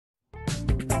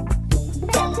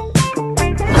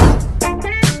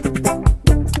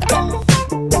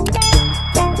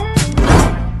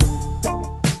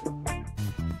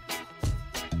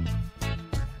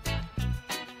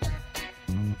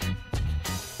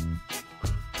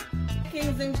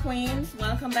Kings and Queens,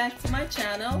 welcome back to my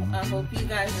channel. I hope you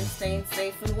guys are staying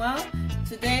safe and well.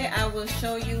 Today I will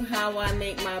show you how I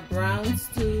make my brown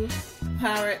stew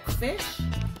parrot fish.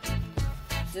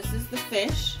 This is the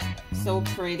fish, so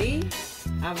pretty.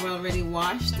 I've already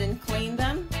washed and cleaned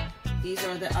them. These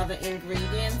are the other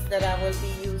ingredients that I will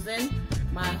be using.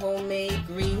 My homemade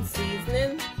green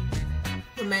seasoning,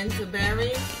 pimento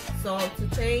berries, salt to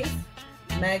taste,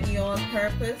 Maggi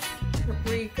all-purpose,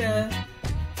 paprika,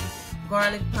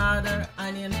 garlic powder,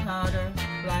 onion powder,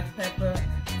 black pepper,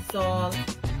 salt,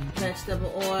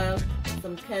 vegetable oil,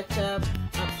 some ketchup,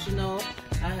 optional.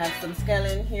 I have some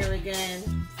scallion here again,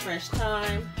 fresh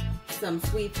thyme, some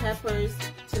sweet peppers,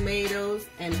 tomatoes,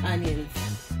 and onions.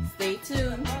 Stay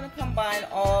tuned. I'm going to combine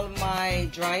all my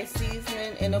dry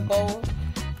seasoning in a bowl.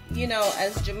 You know,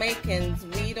 as Jamaicans,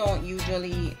 we don't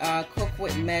usually cook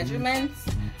with measurements.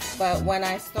 But when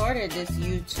I started this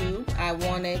YouTube, I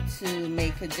wanted to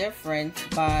make a difference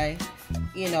by,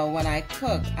 you know, when I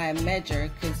cook, I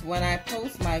measure. Because when I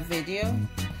post my video,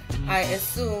 I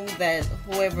assume that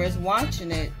whoever is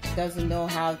watching it doesn't know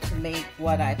how to make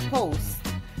what I post.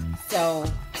 So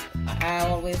I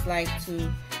always like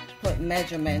to put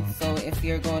measurements. So if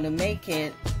you're going to make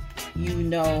it, you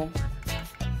know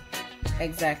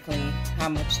exactly how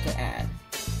much to add.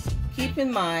 Keep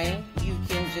in mind, you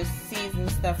can just season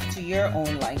stuff to your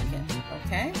own liking,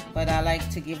 okay? But I like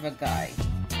to give a guide.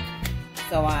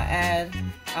 So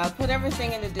I'll put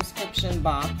everything in the description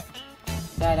box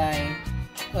that I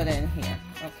put in here,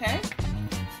 okay?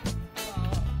 So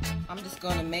I'm just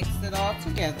going to mix it all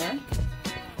together.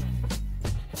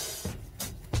 So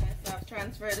I've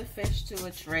transferred the fish to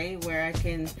a tray where I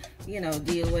can, you know,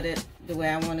 deal with it the way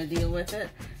I want to deal with it.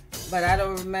 But I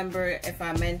don't remember if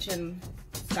I mentioned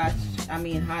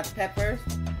hot peppers.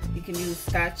 You can use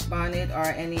Scotch bonnet or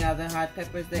any other hot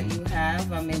peppers that you have.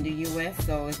 I'm in the US,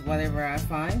 so it's whatever I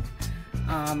find.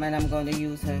 And I'm going to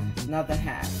use another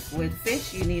half. With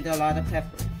fish, you need a lot of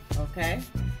pepper, okay?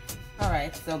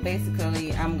 Alright, so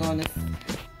basically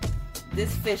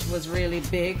this fish was really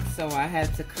big, so I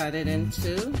had to cut it in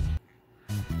two.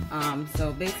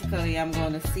 So basically, I'm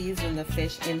going to season the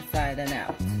fish inside and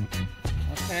out,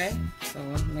 okay? So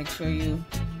make sure you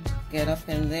get up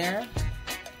in there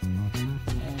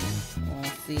and we'll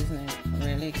season it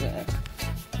really good.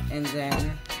 And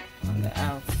then on the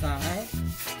outside,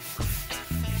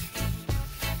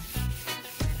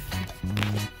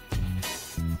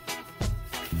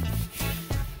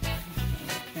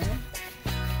 okay,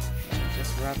 and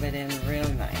just rub it in real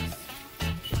nice.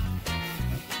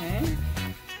 Okay,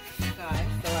 guys,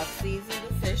 so I've seasoned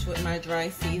the fish with my dry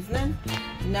seasoning.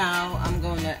 Now I'm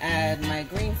going to add my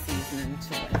green seasoning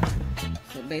to it.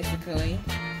 So basically,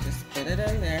 just put it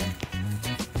in there,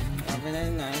 rub it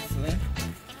in nicely.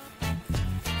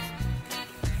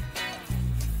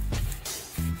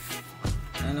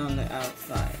 And on the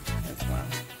outside as well.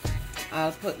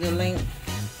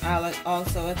 I'll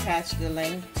also attach the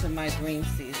link to my green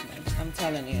seasoning. I'm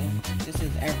telling you, this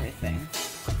is everything.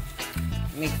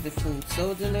 Makes the food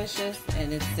so delicious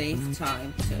and it saves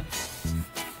time too.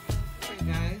 Okay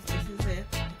guys, this is it.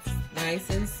 It's nice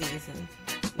and seasoned.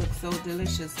 Looks so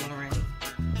delicious already.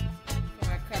 So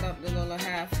I cut up the little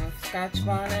half of Scotch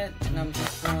bonnet and I'm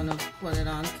just going to put it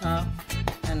on top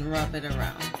and rub it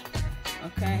around.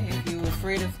 Okay, if you're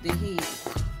afraid of the heat,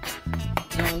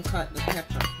 don't cut the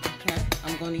pepper. Okay,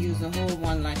 I'm going to use a whole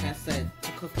one like I said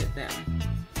to cook it down.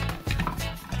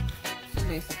 So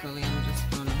basically I'm just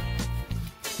going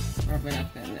to rub it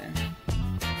up in there.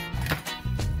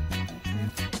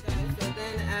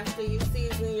 After you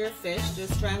season your fish,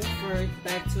 just transfer it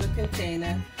back to a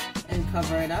container and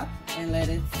cover it up and let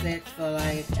it sit for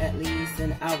like at least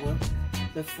an hour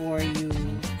before you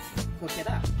cook it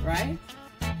up, right?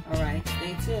 Alright,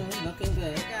 stay tuned, looking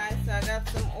good. Guys, so I got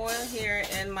some oil here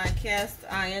in my cast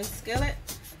iron skillet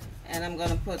and I'm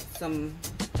gonna put some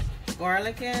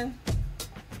garlic in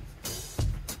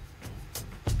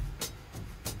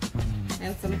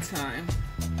and some thyme.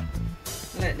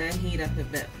 Let that heat up a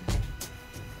bit.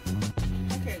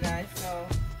 Okay guys, so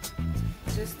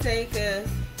just I'm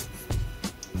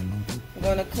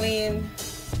gonna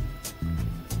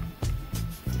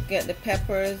get the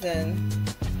peppers and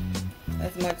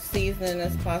as much seasoning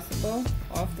as possible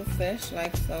off the fish,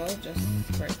 like so. Just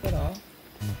scrape it off.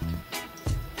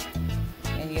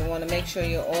 And you want to make sure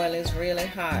your oil is really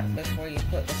hot before you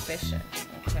put the fish in,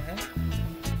 okay?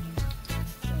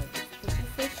 So just put the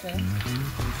fish in.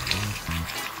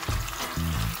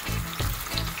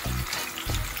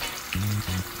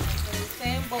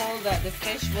 Bowl that the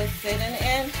fish was sitting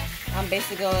in, I'm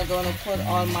basically going to put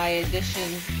all my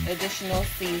additional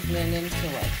seasoning into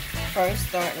it. First,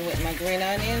 starting with my green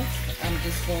onions, I'm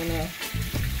just going to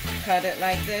cut it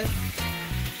like this.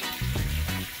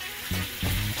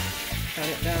 Cut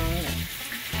it down.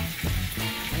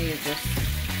 And you just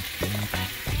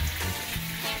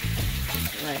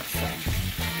like so.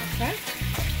 Okay?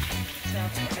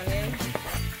 Chop the onion.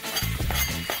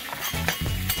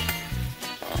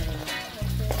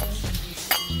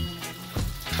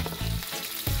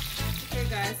 Okay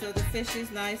guys, so the fish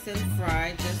is nice and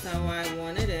fried just how I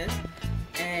wanted it.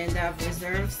 And I've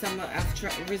reserved some of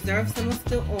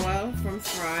the oil from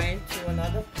frying to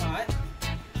another pot.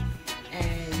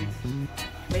 And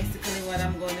basically what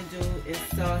I'm going to do is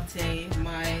saute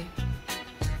my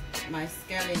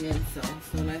scallion. So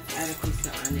let's add a piece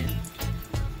of onion.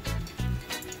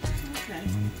 Okay,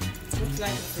 looks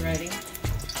like it's ready.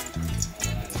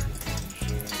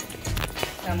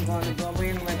 I'm going to go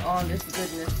in with all this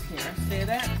goodness here. See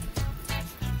that?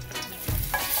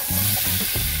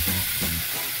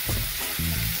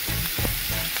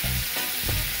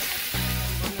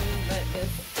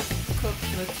 Cook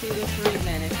for 2 to 3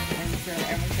 minutes until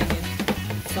everything is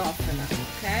soft enough,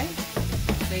 okay?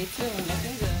 Stay tuned,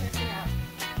 looking good. Check it out.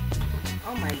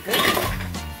 Oh my goodness.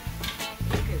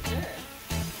 Look at this.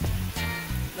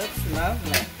 Looks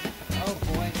lovely. Oh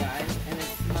boy guys, and it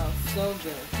smells so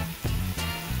good.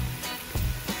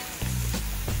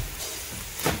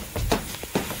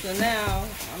 So now,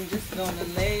 I'm just going to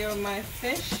layer my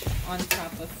fish on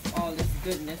top of all this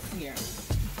goodness here.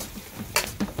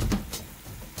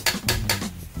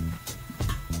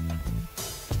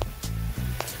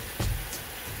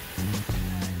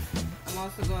 I'm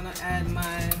also going to add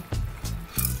my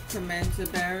pimento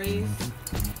berries,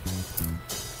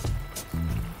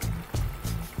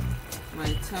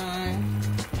 my thyme,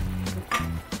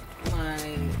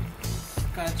 my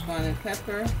Scotch bonnet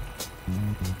pepper,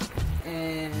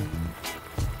 and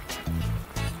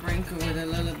sprinkle with a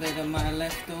little bit of my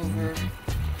leftover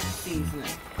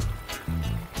seasoning.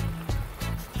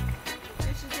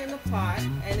 Fish is in the pot,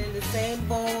 and in the same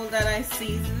bowl that I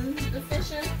seasoned the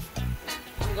fish in,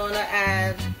 I'm going to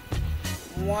add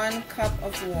 1 cup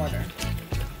of water.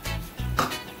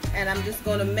 And I'm just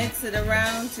going to mix it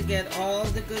around to get all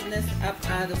the goodness up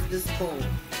out of this bowl.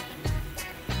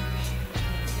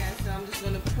 Okay, so I'm just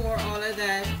going to pour all of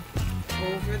that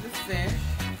over the fish.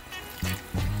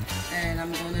 And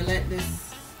I'm going to let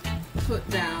this cook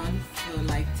down for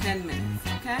like 10 minutes,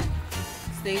 okay?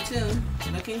 Stay tuned,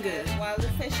 looking good. While the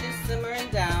fish is simmering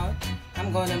down,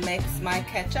 I'm going to mix my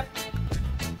ketchup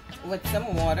with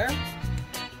some water.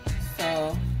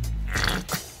 So,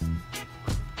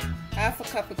 half a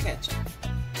cup of ketchup,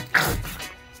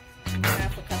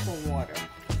 half a cup of water.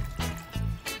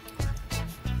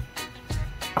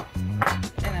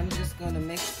 And I'm just going to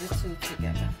mix the two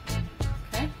together,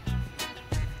 okay?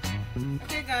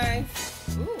 Okay guys,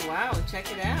 ooh wow,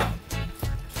 check it out.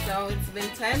 So it's been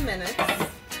 10 minutes,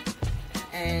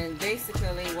 and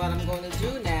basically what I'm going to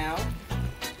do now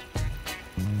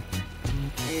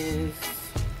is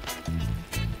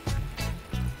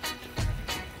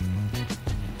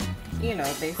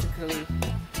basically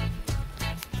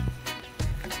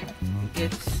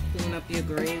spoon up your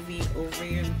gravy over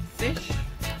your fish,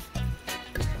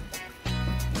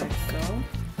 like so.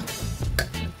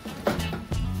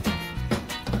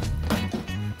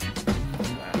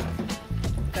 Wow.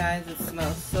 Guys, it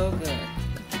smells so good.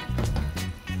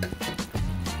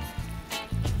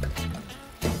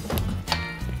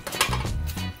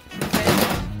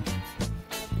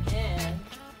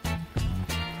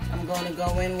 I'm going to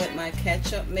go in with my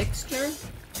ketchup mixture,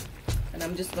 and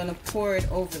I'm just going to pour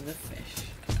it over the fish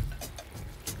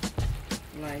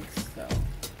like so.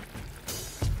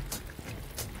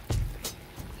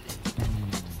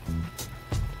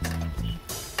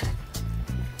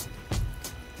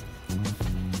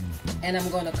 And I'm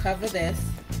going to cover this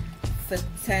for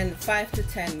 5 to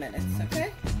 10 minutes,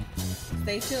 okay?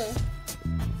 Stay tuned.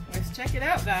 Let's check it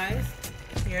out, guys.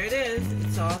 Here it is.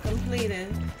 It's all completed.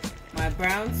 My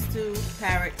brown stew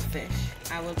parrot fish.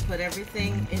 I will put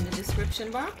everything in the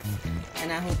description box,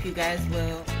 and I hope you guys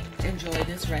will enjoy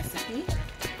this recipe.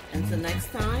 Until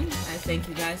next time, I thank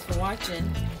you guys for watching.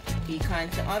 Be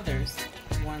kind to others.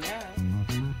 One love.